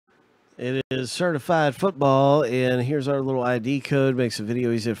It is certified football, and here's our little ID code. Makes the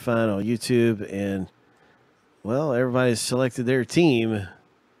video easy to find on YouTube. And, well, everybody's selected their team.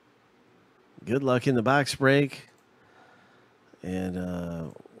 Good luck in the box break. And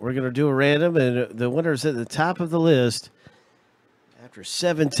we're going to do a random, and the winner's at the top of the list after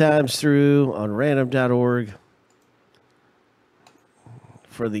 7 times through on random.org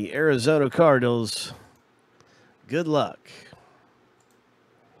for the Arizona Cardinals. Good luck.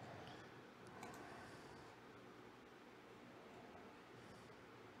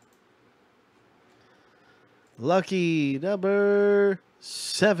 Lucky number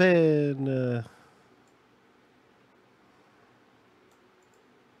 7.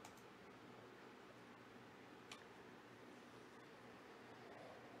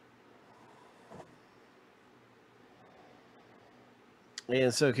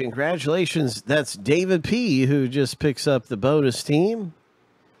 And so congratulations. That's David P. who just picks up the bonus team.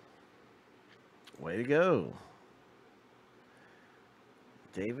 Way to go.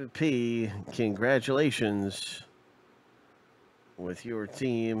 David P., congratulations with your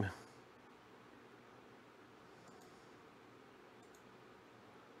team.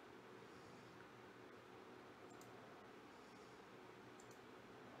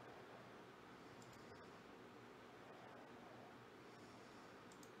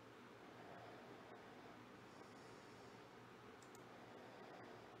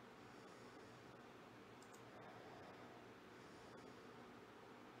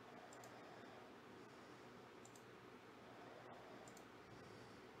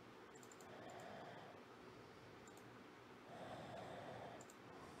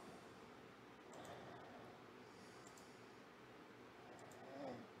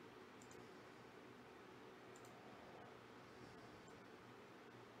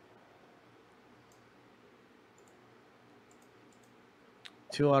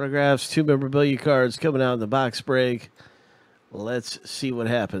 Two autographs, 2 memorabilia cards coming out in the box break. Let's see what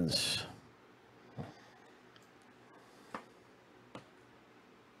happens.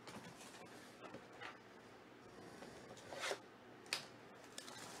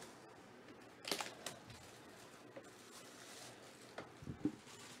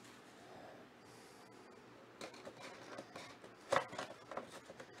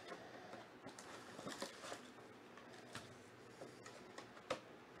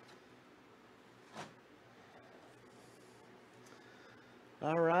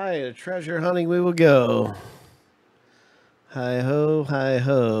 All right, a treasure hunting we will go. Hi-ho,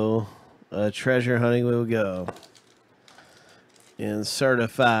 hi-ho. A treasure hunting we will go. And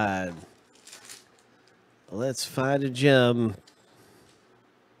certified. Let's find a gem.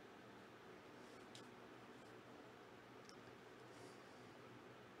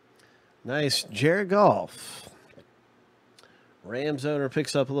 Nice Jared Goff. Rams owner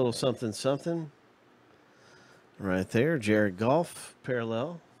picks up a little something, something. Right there, Jared Goff,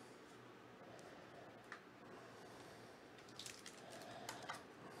 parallel.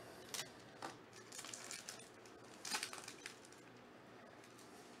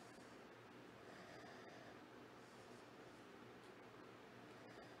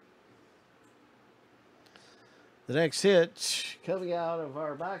 The next hit coming out of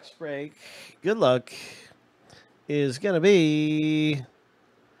our box break, good luck, is going to be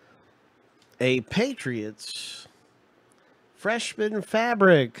a Patriots freshman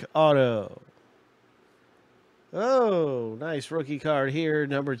fabric auto. Oh, nice rookie card here,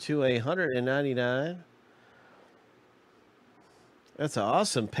 number 2/199. That's an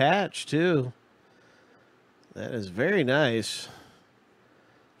awesome patch, too. That is very nice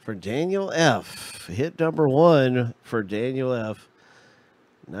for Daniel F. Hit number 1 for Daniel F.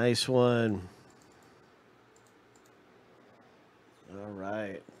 Nice one. All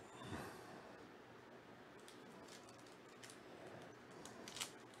right.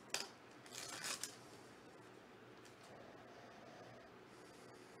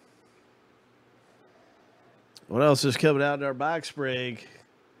 What else is coming out in our box break?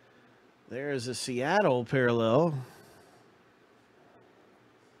 There is a Seattle parallel.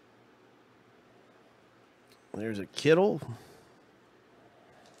 There's a Kittle.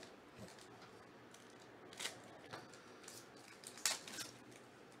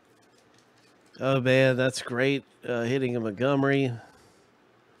 Oh, man, that's great. Hitting a Montgomery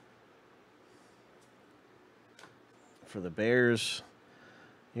for the Bears.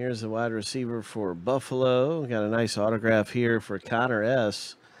 Here's the wide receiver for Buffalo. Got a nice autograph here for Connor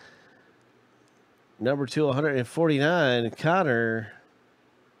S. Number 2/149, Connor.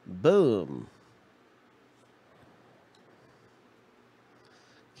 Boom.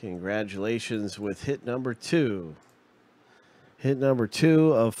 Congratulations with hit number 2. Hit number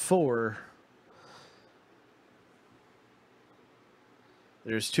 2 of 4.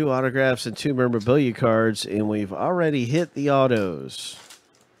 There's 2 autographs and 2 memorabilia cards, and we've already hit the autos.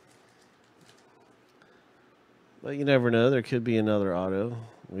 But you never know. There could be another auto.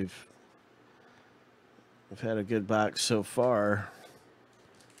 We've had a good box so far.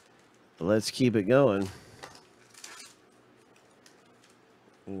 Let's keep it going.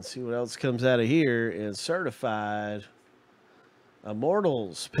 And see what else comes out of here. And certified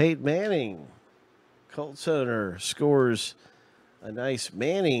Immortals, Peyton Manning. Colts owner scores a nice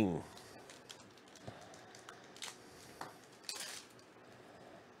Manning.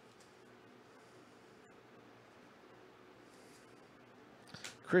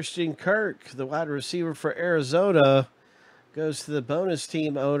 Christian Kirk, the wide receiver for Arizona, goes to the bonus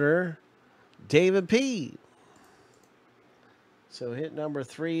team owner, David P. So hit number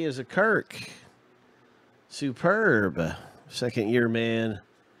 3 is a Kirk. Superb. Second year man,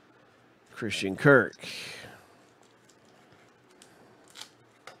 Christian Kirk.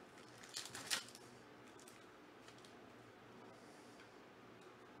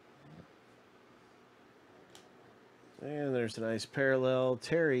 And there's a nice parallel.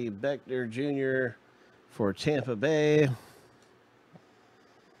 Terry Beckner Jr. for Tampa Bay.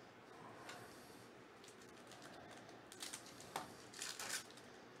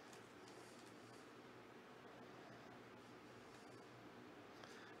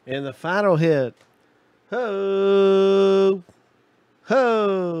 And the final hit. Ho!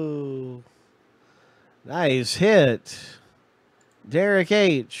 Ho! Nice hit. Derek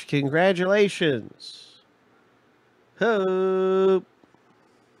H. Congratulations. Ho!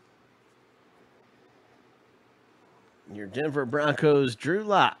 Your Denver Broncos Drew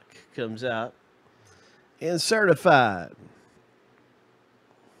Lock comes out and certified.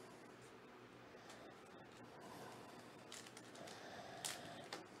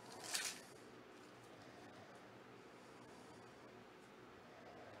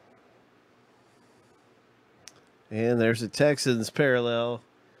 And there's a Texans parallel,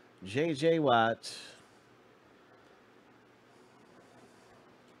 J.J. Watt.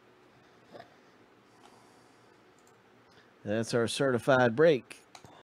 That's our certified break.